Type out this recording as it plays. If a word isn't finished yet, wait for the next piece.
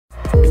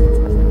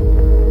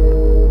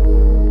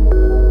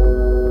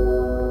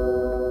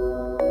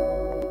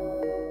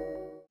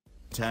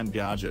and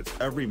gadgets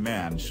every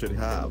man should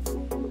have.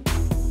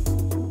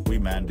 We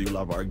men do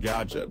love our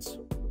gadgets.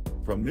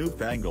 From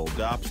newfangled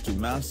apps to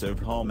massive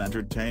home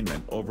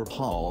entertainment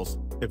overhauls,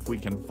 if we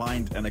can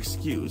find an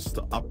excuse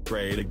to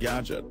upgrade a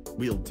gadget,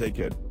 we'll take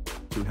it.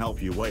 To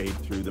help you wade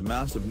through the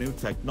massive new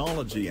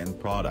technology and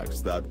products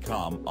that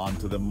come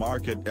onto the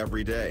market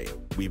every day,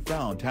 we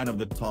found 10 of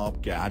the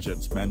top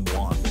gadgets men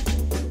want.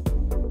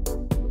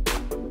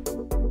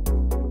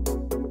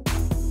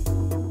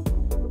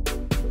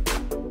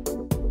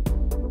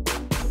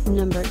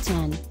 Number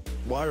 10.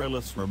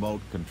 Wireless Remote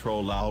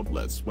Control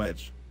Outlet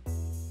Switch.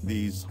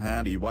 These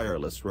handy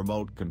wireless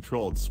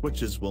remote-controlled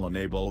switches will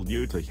enable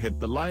you to hit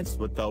the lights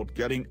without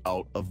getting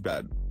out of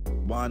bed.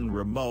 One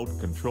remote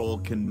control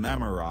can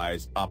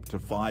memorize up to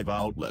 5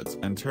 outlets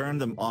and turn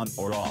them on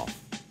or off.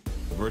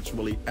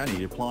 Virtually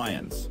any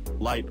appliance,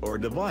 light or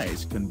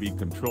device can be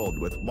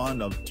controlled with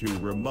one of 2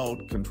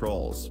 remote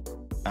controls.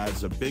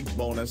 As a big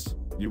bonus,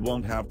 you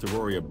won't have to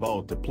worry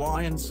about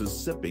appliances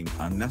sipping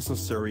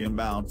unnecessary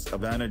amounts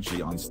of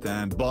energy on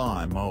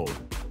standby mode.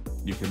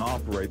 You can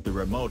operate the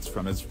remotes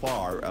from as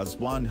far as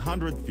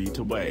 100 feet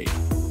away.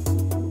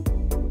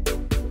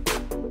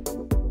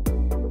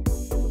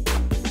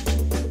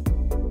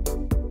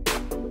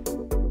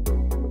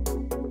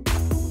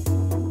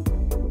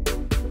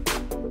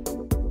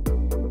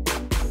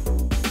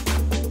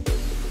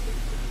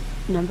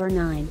 Number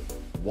 9.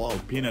 Wahl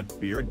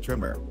Peanut Beard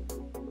Trimmer.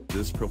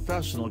 This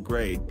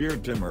professional-grade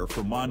beard trimmer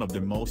from one of the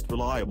most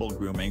reliable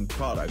grooming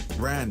product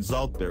brands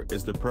out there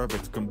is the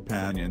perfect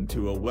companion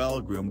to a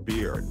well-groomed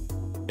beard.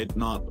 It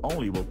not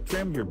only will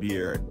trim your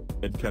beard,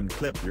 it can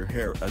clip your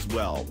hair as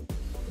well.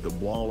 The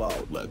Wahl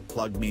outlet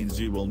plug means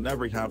you will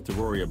never have to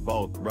worry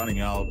about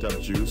running out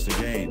of juice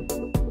again.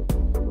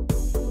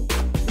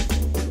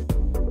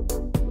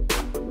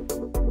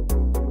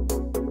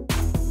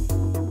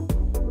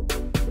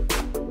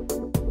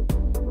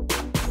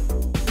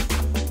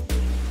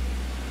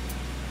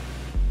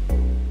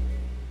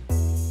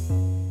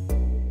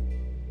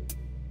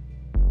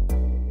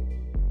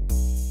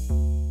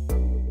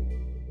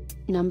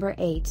 Number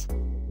 8.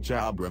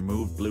 Jabra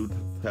Move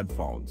Bluetooth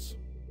Headphones.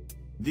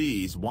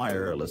 These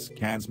wireless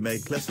cans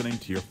make listening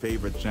to your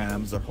favorite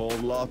jams a whole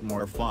lot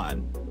more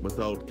fun,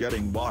 without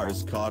getting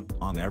wires caught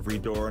on every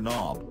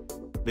doorknob.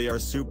 They are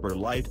super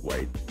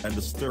lightweight, and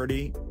the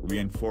sturdy,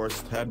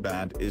 reinforced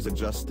headband is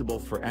adjustable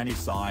for any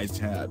sized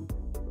head.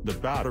 The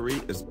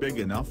battery is big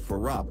enough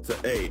for up to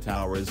 8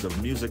 hours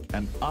of music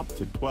and up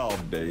to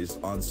 12 days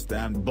on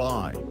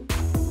standby.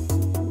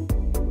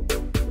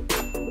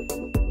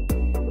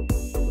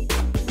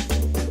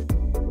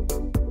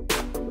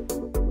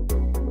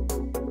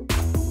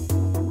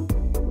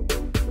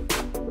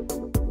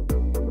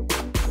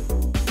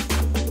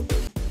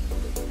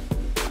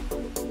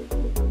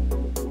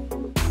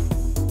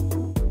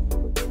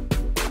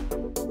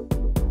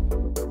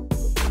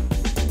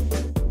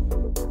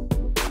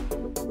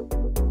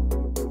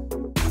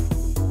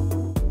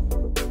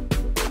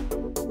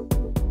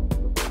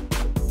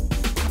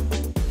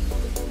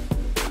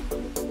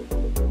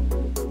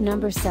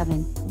 Number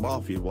 7.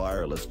 Mophie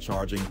Wireless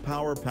Charging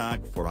Power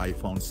Pack for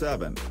iPhone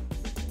 7.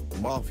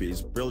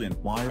 Mophie's brilliant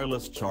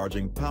wireless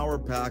charging power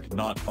pack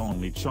not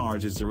only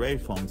charges your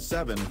iPhone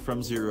 7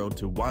 from 0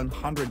 to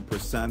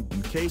 100%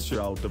 in case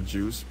you're out of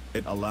juice,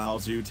 it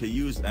allows you to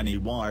use any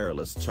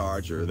wireless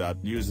charger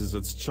that uses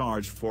its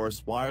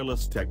ChargeForce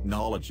wireless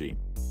technology.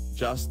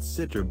 Just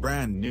sit your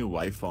brand new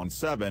iPhone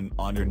 7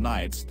 on your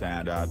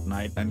nightstand at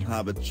night and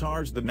have it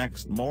charged the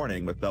next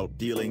morning without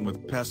dealing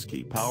with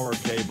pesky power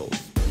cables.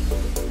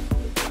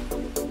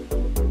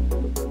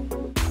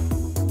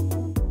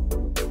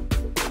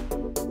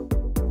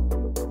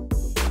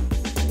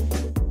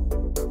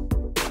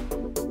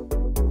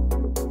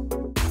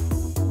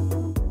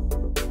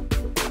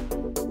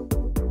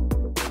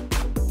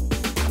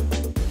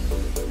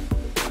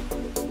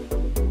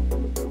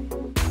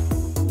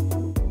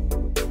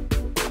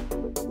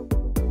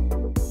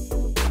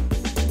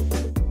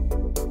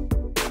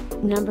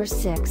 Number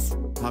 6.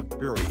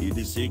 Huckberry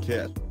EDC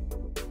Kit.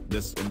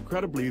 This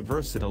incredibly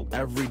versatile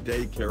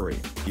everyday carry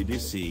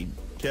EDC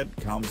kit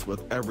comes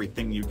with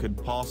everything you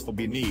could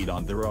possibly need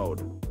on the road.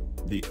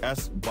 The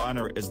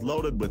S-Biner is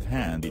loaded with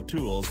handy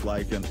tools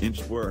like an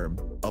inchworm,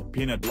 a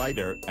peanut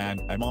lighter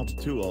and a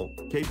multi-tool,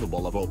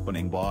 capable of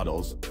opening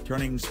bottles,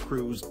 turning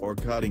screws or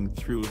cutting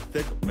through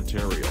thick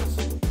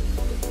materials.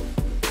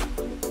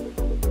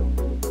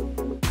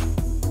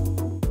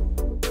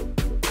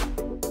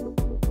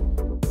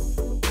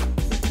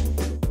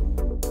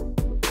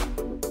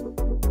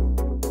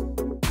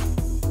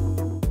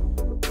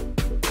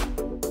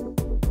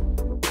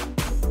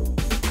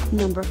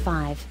 Number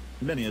 5.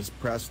 Mini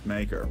Espresso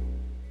Maker.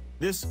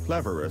 This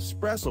clever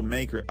espresso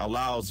maker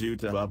allows you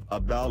to have a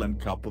balanced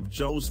cup of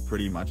joes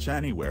pretty much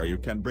anywhere you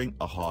can bring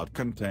a hot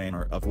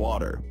container of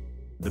water.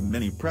 The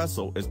Mini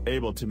Presso is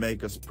able to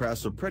make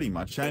espresso pretty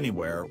much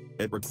anywhere.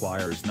 It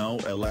requires no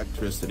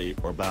electricity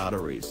or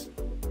batteries.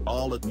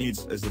 All it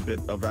needs is a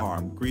bit of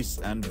arm grease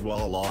and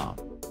voila!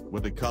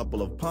 With a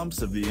couple of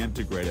pumps of the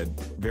integrated,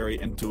 very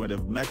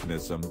intuitive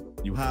mechanism,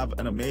 you have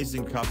an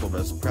amazing cup of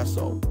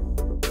espresso.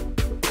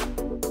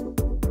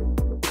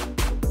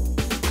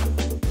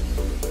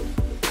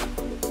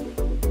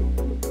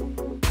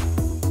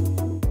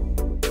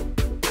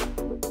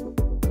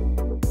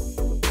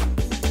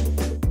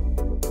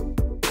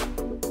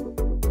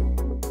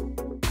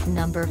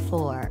 Number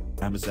 4.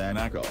 Amazon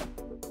Echo.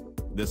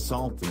 This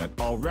ultimate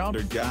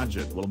all-rounder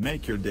gadget will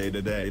make your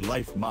day-to-day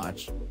life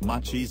much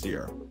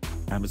easier.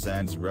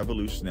 Amazon's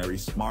revolutionary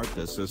smart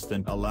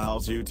assistant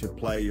allows you to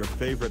play your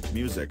favorite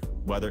music,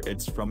 whether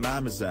it's from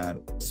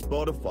Amazon,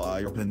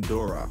 Spotify or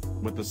Pandora,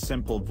 with a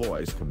simple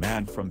voice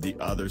command from the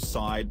other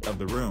side of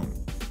the room.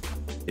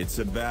 Its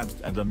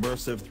advanced and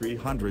immersive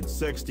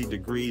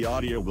 360-degree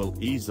audio will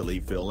easily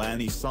fill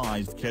any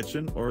sized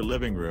kitchen or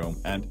living room,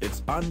 and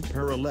its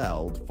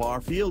unparalleled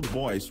far-field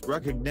voice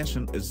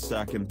recognition is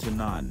second to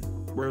none.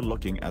 We're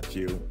looking at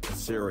you,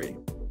 Siri.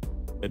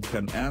 It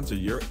can answer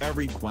your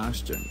every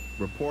question,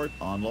 report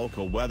on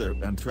local weather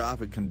and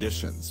traffic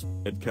conditions.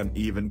 It can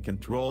even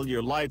control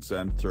your lights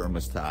and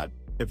thermostat,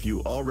 if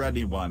you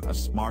already want a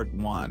smart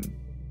one.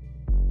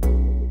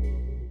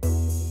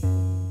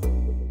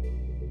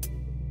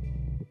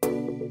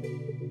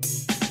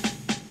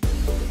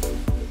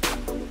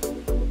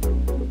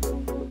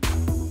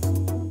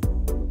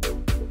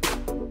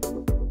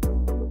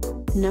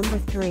 Number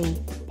 3.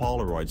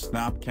 Polaroid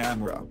Snap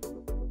Camera.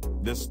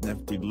 This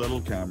nifty little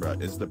camera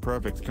is the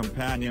perfect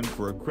companion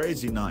for a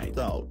crazy night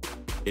out.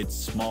 Its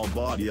small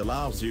body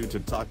allows you to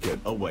tuck it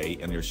away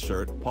in your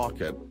shirt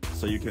pocket,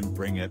 so you can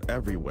bring it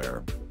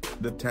everywhere.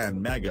 The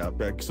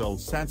 10-megapixel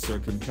sensor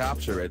can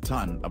capture a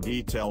ton of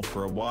detail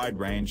for a wide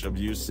range of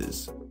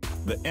uses.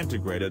 The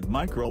integrated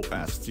micro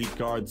SD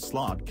card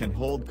slot can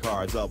hold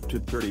cards up to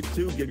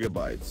 32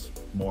 GB,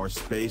 more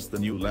space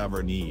than you'll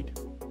ever need.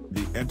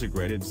 The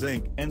integrated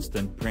Zinc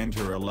Instant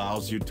Printer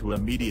allows you to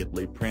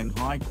immediately print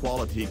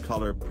high-quality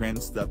color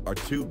prints that are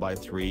 2 by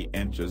 3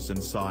 inches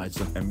in size,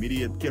 an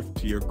immediate gift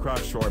to your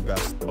crush or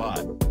best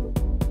bud.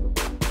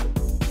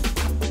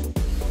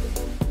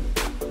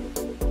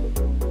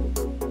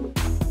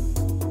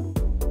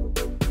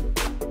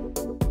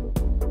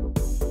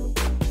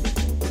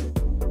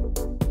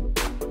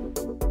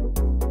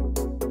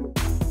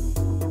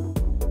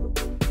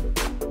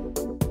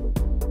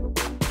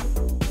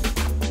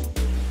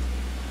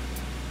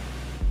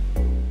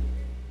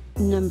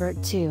 Number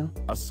 2.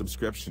 A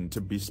subscription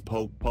to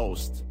Bespoke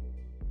Post.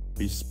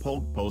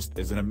 Bespoke Post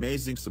is an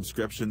amazing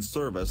subscription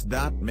service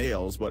that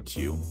mails what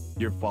you,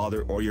 your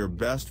father or your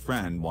best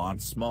friend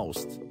wants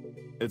most.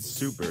 It's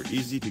super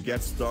easy to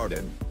get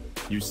started.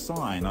 You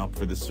sign up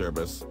for the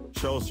service,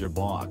 choose your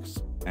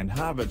box, and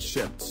have it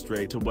shipped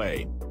straight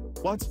away.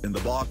 What's in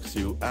the box,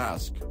 you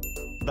ask?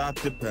 That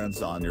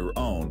depends on your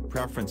own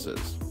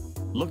preferences.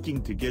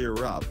 Looking to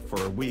gear up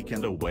for a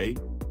weekend away?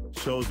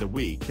 Choose the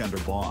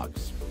Weekender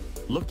box.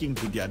 Looking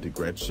to get a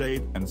great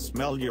shape and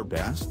smell your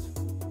best?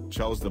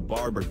 Chose the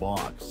Barber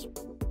box.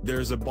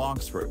 There's a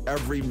box for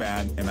every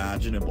man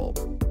imaginable.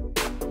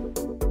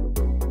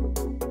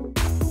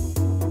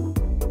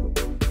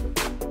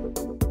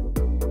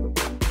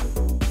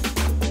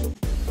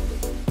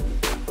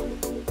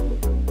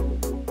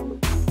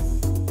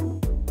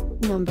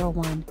 Number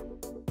 1.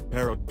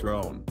 Parrot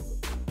Drone.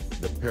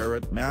 The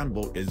Parrot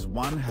Mambo is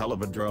one hell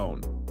of a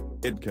drone.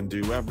 It can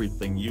do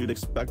everything you'd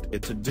expect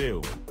it to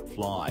do,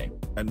 fly,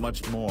 and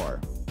much more.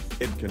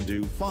 It can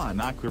do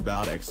fun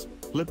acrobatics,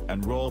 flip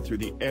and roll through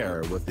the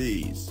air with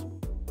ease.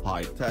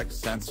 High-tech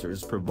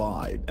sensors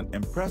provide an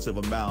impressive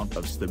amount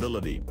of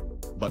stability.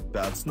 But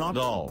that's not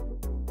all.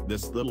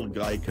 This little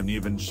guy can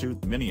even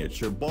shoot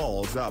miniature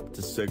balls up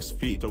to 6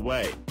 feet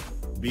away.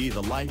 Be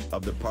the life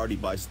of the party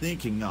by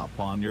sneaking up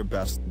on your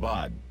best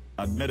bud.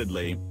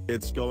 Admittedly,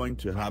 it's going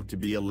to have to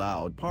be a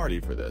loud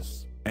party for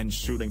this, and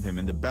shooting him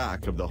in the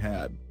back of the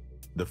head.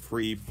 The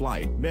Free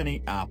Flight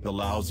Mini app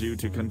allows you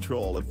to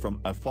control it from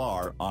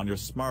afar on your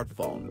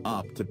smartphone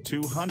up to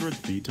 200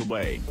 feet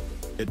away.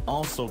 It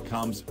also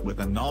comes with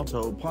an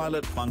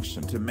autopilot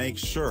function to make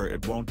sure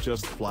it won't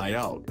just fly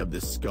out of the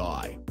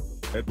sky.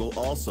 It will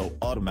also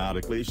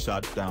automatically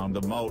shut down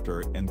the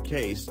motor in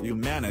case you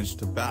manage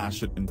to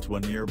bash it into a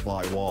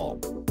nearby wall.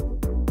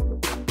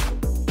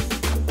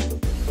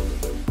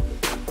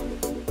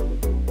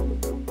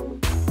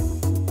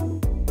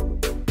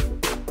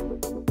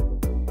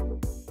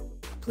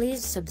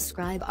 Please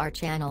subscribe our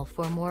channel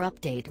for more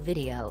update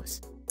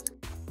videos.